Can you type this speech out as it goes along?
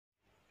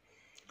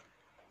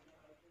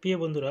প্রিয়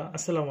বন্ধুরা,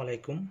 আসসালামু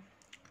আলাইকুম।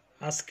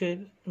 আজকের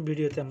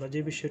ভিডিওতে আমরা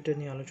যে বিষয়টা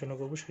নিয়ে আলোচনা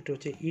করব সেটা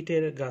হচ্ছে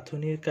ইটের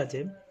গাঁথুনির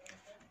কাজে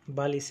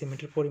বালি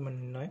সিমেন্টের পরিমাণ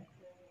নির্ণয়।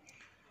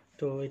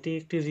 তো এটি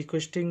একটি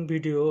রিকোয়েস্টিং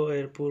ভিডিও।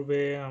 এর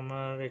পূর্বে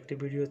আমার একটি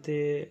ভিডিওতে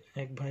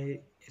এক ভাই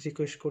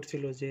রিকোয়েস্ট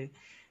করছিল যে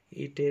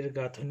ইটের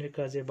গাঁথুনির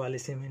কাজে বালি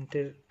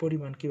সিমেন্টের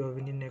পরিমাণ কিভাবে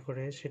নির্ণয়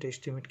করে, সেটা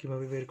এস্টিমেট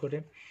কিভাবে বের করে,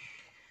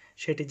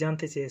 সেটি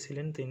জানতে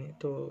চেয়েছিলেন তিনি।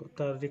 তো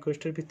তার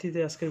রিকোয়েস্টের ভিত্তিতে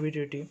আজকের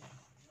ভিডিওটি।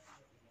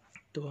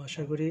 তো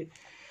আশা করি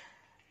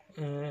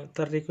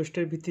তার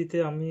রিকোয়েস্টের ভিত্তিতে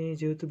আমি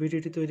যেহেতু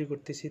ভিডিওটি তৈরি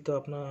করতেছি, তো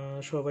আপনারা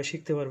সবাই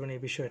শিখতে পারবেন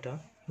এই বিষয়টা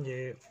যে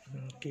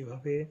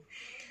কিভাবে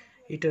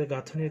ইটের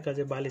গাঁথুনির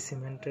কাজে বালি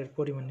সিমেন্টের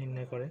পরিমাণ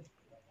নির্ণয় করে।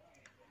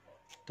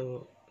 তো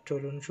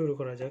চলুন শুরু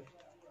করা যাক।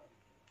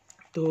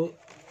 তো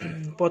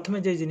প্রথমে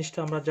যে জিনিসটা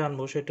আমরা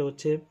জানবো সেটা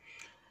হচ্ছে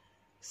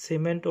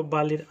সিমেন্ট ও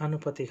বালির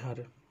আনুপাতিক হার।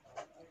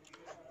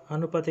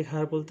 আনুপাতিক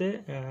হার বলতে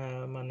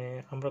মানে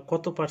আমরা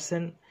কত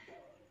পার্সেন্ট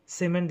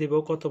সিমেন্ট দিব,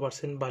 কত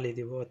পার্সেন্ট বালি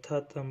দিব।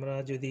 অর্থাৎ আমরা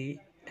যদি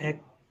 1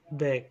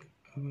 ব্যাগ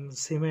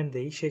সিমেন্ট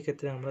দিই,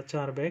 সেক্ষেত্রে আমরা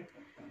 4 ব্যাগ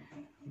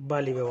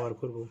বালি ব্যবহার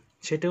করব।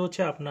 সেটা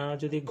হচ্ছে আপনার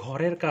যদি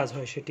ঘরের কাজ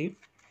হয়, সেটি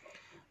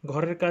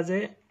ঘরের কাজে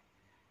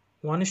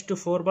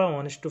 1:4 বা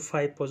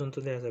 1:5 পর্যন্ত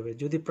দেওয়া যাবে।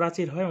 যদি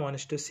প্রাচীর হয়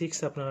 1:6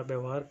 আপনারা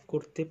ব্যবহার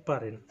করতে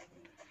পারেন।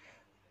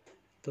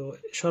 তো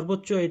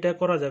সর্বোচ্চ এটা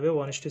করা যাবে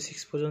 1:6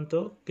 পর্যন্ত,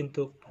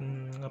 কিন্তু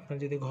আপনার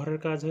যদি ঘরের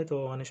কাজ হয় তো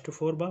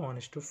 1:4 বা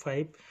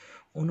 1:5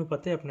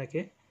 অনুপাতে আপনাকে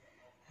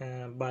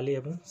বালি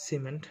এবং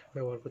সিমেন্ট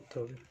ব্যবহার করতে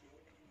হবে।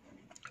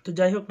 তো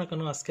যাই হোক না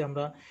কেন, আজকে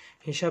আমরা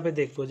হিসাবে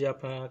দেখব যে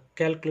আপনারা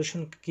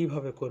ক্যালকুলেশন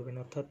কিভাবে করবেন,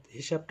 অর্থাৎ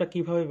হিসাবটা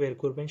কিভাবে বের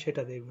করবেন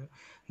সেটা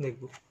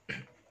দেখব।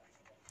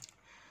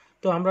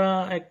 তো আমরা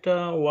একটা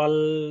ওয়াল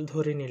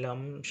ধরে নিলাম,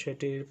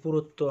 সেটির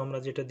পুরুত্ব আমরা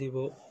যেটা দিব,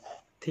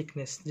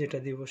 থিকনেস যেটা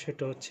দিব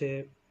সেটা হচ্ছে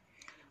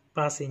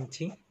 5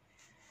 ইঞ্চি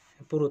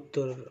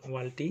পুরুত্বর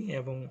ওয়ালটি,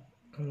 এবং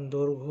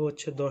দৈর্ঘ্য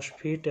হচ্ছে 10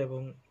 ফিট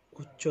এবং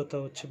উচ্চতা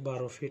হচ্ছে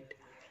 12 ফিট।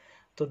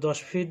 তো 10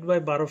 ফিট বাই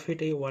 12 ফিট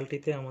এই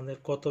ওয়ালটিতে আমাদের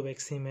কত ব্যাগ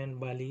সিমেন্ট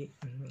বালি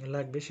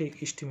লাগবে সেই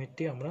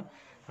এস্টিমেটটি আমরা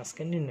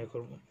আজকে নির্ণয়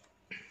করব।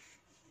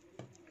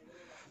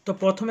 তো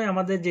প্রথমে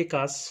আমাদের যে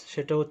কাজ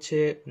সেটা হচ্ছে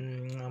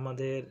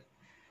আমাদের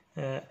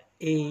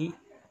এই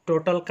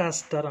টোটাল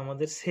কাজটার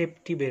আমাদের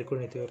সেফটি বের করে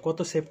নিতে হবে। কত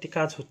সেফটি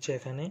কাজ হচ্ছে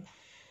এখানে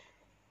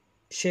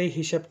সেই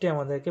হিসাবটি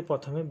আমাদেরকে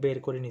প্রথমে বের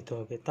করে নিতে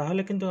হবে।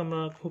 তাহলে কিন্তু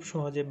আমরা খুব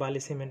সহজে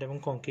বালি সিমেন্ট এবং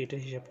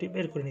কংক্রিটের হিসাবটি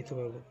বের করে নিতে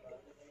পারবো।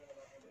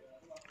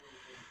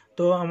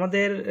 তো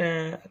আমাদের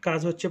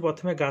কাজ হচ্ছে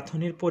প্রথমে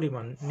গাঁথনির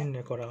পরিমাণ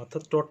নির্ণয় করা,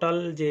 অর্থাৎ টোটাল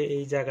যে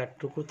এই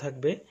জায়গাটুকু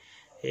থাকবে,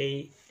 এই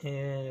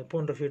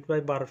 15 ফিট বাই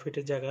 12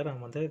 ফিটের জায়গার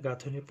আমাদের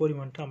গাঁথনির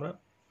পরিমাণটা আমরা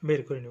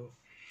বের করে নেব।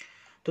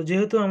 তো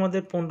যেহেতু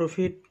আমাদের 15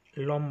 ফিট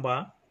লম্বা,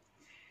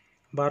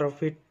 12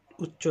 ফিট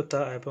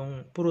উচ্চতা এবং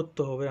পুরুত্ব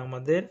হবে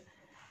আমাদের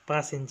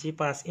 5 ইঞ্চি।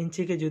 5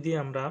 ইঞ্চিকে যদি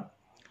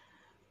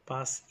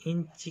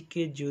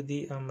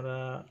আমরা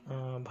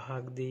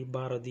ভাগ দিই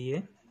 12 দিয়ে,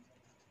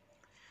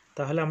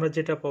 তাহলে আমরা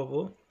যেটা পাবো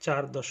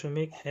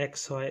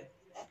 4.16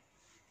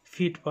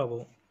 ফিট পাবো।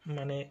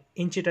 মানে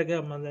ইঞ্চিটাকে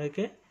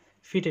আমাদেরকে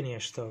ফিটে নিয়ে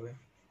আসতে হবে,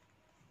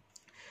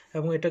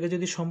 এবং এটাকে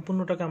যদি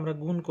সম্পূর্ণটাকে আমরা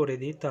গুণ করে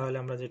দিই তাহলে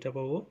আমরা যেটা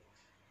পাবো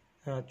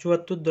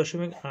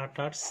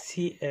 74.88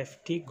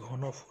 সিএফটি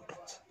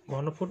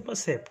ঘনফুট বা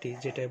সেফটি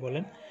যেটাই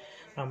বলেন,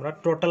 আমরা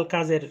টোটাল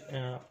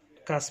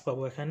কাজ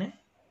পাবো এখানে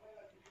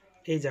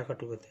এই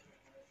জায়গাটুকুতে।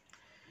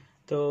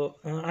 তো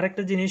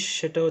আরেকটা জিনিস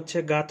সেটা হচ্ছে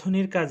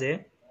গাঁথনির কাজে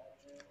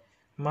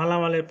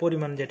মালামালের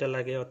পরিমাণ যেটা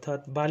লাগে,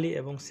 অর্থাৎ বালি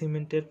এবং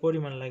সিমেন্টের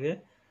পরিমাণ লাগে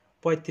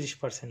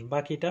 35%,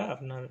 বাকিটা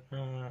আপনার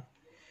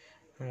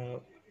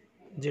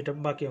যেটা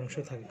বাকি অংশ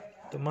থাকবে।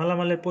 তো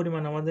মালামালের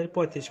পরিমাণ আমাদের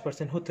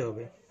 35% হতে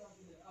হবে।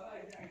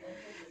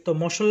 তো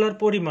মশলার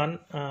পরিমাণ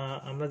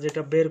আমরা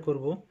যেটা বের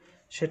করব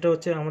সেটা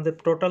হচ্ছে আমাদের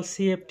টোটাল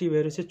সিএফটি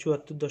বের হচ্ছে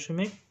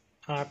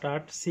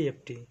 74.88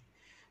 সিএফটি।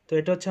 তো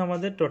এটা হচ্ছে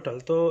আমাদের টোটাল।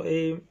 তো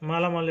এই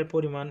মালামালের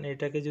পরিমাণ,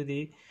 এটাকে যদি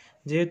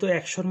যেহেতু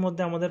 100-র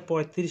মধ্যে আমাদের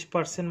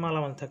 35%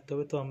 মালামাল থাকতে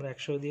হবে, তো আমরা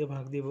 100 দিয়ে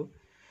ভাগ দিব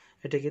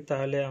এটাকে।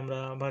 তাহলে আমরা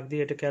ভাগ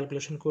দিয়ে এটা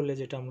ক্যালকুলেশন করলে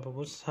যেটা আমরা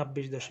পাবো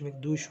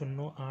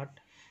 26.208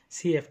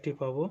 সিএফটি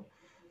পাবো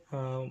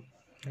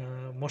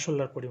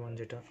মশলার পরিমাণ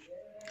যেটা।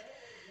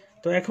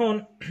 তো এখন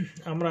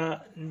আমরা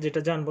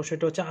যেটা জানবো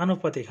সেটা হচ্ছে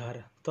আনুপাতিক হার।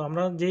 তো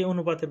আমরা যে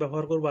অনুপাতে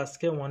ব্যবহার করবো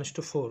আজকে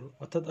 1:4,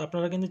 অর্থাৎ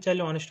আপনারা কিন্তু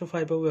চাইলে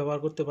 1:5 ব্যবহার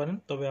করতে পারেন,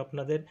 তবে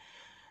আপনাদের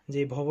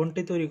যে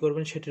ভবনটি তৈরি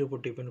করবেন সেটির উপর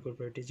ডিপেন্ড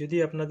করবে এটি। যদি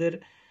আপনাদের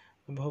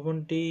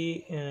ভবনটি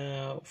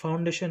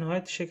ফাউন্ডেশন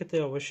হয় সেক্ষেত্রে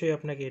অবশ্যই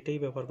আপনাকে এটাই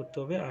ব্যবহার করতে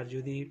হবে, আর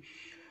যদি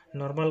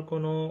নর্মাল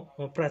কোনো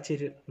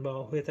প্রাচীর বা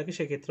হয়ে থাকে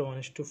সেক্ষেত্রে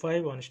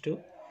 1:5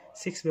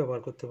 1:6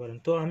 ব্যবহার করতে পারেন।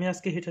 তো আমি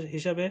আজকে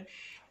হিসাবে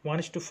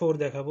 1:4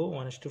 দেখাবো।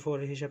 1:4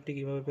 এর হিসাবটি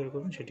কীভাবে বের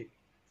করবেন সেটি।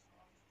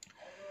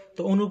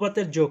 তো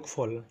অনুপাতের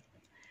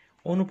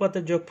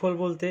যোগফল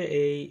বলতে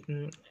এই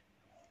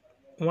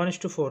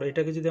 1:4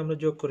 এটাকে যদি আমরা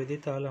যোগ করে দিই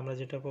তাহলে আমরা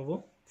যেটা পাবো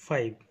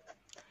 5,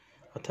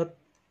 অর্থাৎ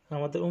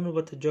আমাদের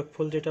অনুপাতের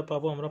যোগফল যেটা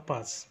পাবো আমরা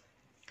 5।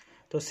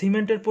 তো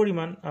সিমেন্টের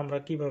পরিমাণ আমরা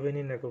কিভাবে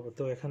নির্ণয় করব?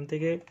 তো এখান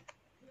থেকে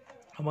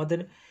আমাদের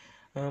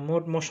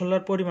মোট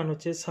মশলার পরিমাণ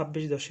হচ্ছে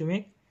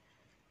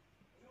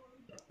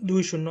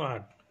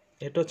 208।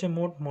 এটা হচ্ছে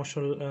মোট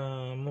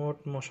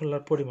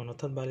মশলার পরিমাণ,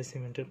 অর্থাৎ বালি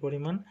সিমেন্টের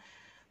পরিমাণ।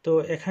 তো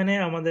এখানে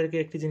আমাদেরকে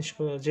একটি জিনিস,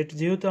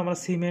 যেহেতু আমরা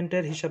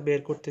সিমেন্টের হিসাব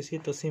বের করতেছি,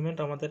 তো সিমেন্ট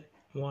আমাদের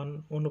 1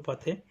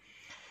 অনুপাতে।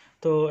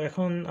 তো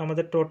এখন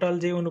আমাদের টোটাল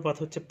যে অনুপাত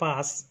হচ্ছে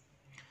 5।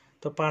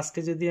 তো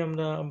 5কে যদি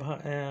আমরা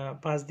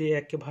 5 দিয়ে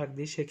 1কে ভাগ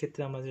দিই,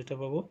 সেক্ষেত্রে আমরা যেটা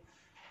পাবো,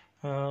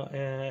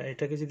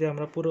 এটাকে যদি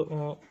আমরা পুরো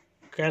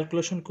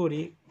ক্যালকুলেশন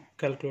করি,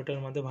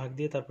 ক্যালকুলেটরের মধ্যে ভাগ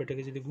দিয়ে তারপর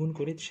এটাকে যদি গুণ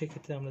করি,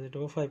 সেক্ষেত্রে আমরা যেটা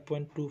পাবো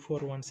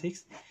 5.2416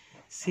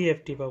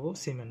 সিএফটি পাবো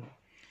সিমেন্ট।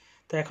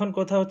 তো এখন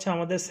কথা হচ্ছে,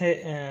 আমাদের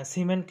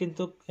সিমেন্ট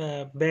কিন্তু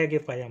ব্যাগে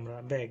পাই আমরা,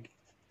 ব্যাগ,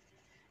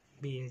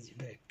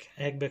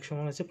 এক ব্যাগ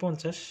সমান হচ্ছে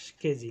 50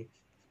 কেজি।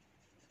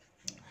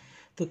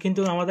 তো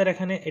কিন্তু আমাদের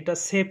এখানে এটা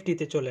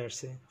সেফটিতে চলে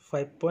আসছে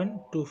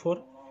 5.24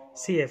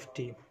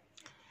 সিএফটি।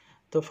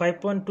 তো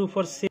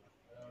 5.24 সি,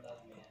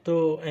 তো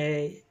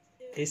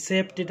এই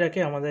সেফটিটাকে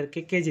আমাদেরকে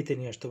কেজিতে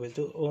নিয়ে আসতে হবে।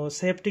 তো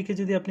সেফটিকে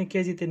যদি আপনি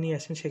কেজিতে নিয়ে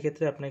আসেন,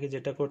 সেক্ষেত্রে আপনাকে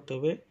যেটা করতে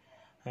হবে,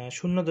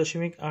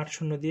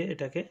 0.80 দিয়ে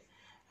এটাকে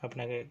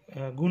আপনাকে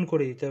গুণ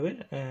করে দিতে হবে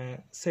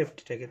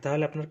সেফটিটাকে,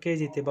 তাহলে আপনার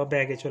কেজিতে বা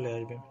ব্যাগে চলে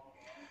আসবে।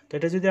 তো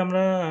এটা যদি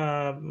আমরা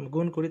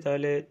গুণ করি,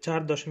 তাহলে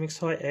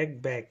 4.61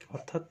 ব্যাগ,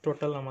 অর্থাৎ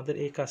টোটাল আমাদের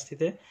এই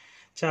কাজটিতে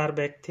 4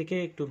 ব্যাগ থেকে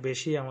একটু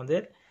বেশি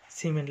আমাদের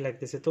সিমেন্ট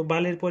লাগতেছে। তো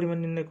বালির পরিমাণ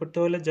নির্ণয় করতে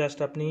হলে জাস্ট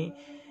আপনি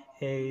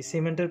এই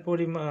সিমেন্টের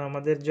পরিমাণ,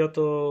 আমাদের যত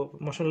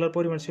মশলার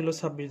পরিমাণ ছিল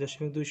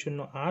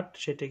 26.208,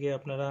 সেটাকে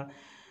আপনারা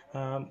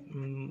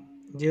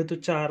যেহেতু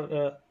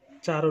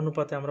 4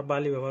 অনুপাতে আমরা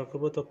বালি ব্যবহার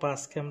করব, তো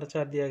 5কে আমরা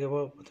 4 দিয়ে আগে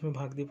প্রথমে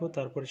ভাগ দিব,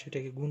 তারপরে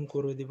সেটাকে গুণ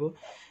করে দিব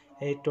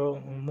এই তো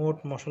মোট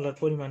মশলার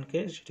পরিমাণকে,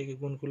 সেটাকে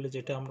গুণ করলে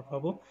যেটা আমরা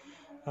পাবো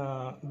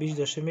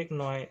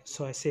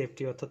 20.96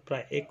 সিএফটি, অর্থাৎ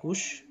প্রায়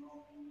 21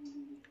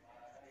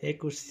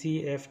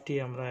 সিএফটি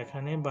আমরা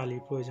এখানে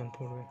বালির প্রয়োজন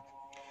পড়বে।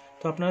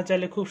 তো আপনারা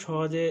চাইলে খুব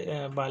সহজে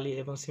বালি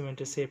এবং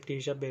সিমেন্টের সেফটি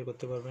হিসাব বের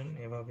করতে পারবেন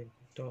এভাবে।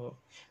 তো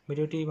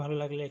ভিডিওটি ভালো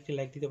লাগলে একটি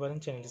লাইক দিতে পারেন,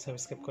 চ্যানেলটি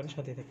সাবস্ক্রাইব করে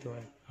সাথে থাকতে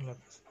পারেন। আল্লাহ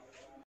হাফেজ।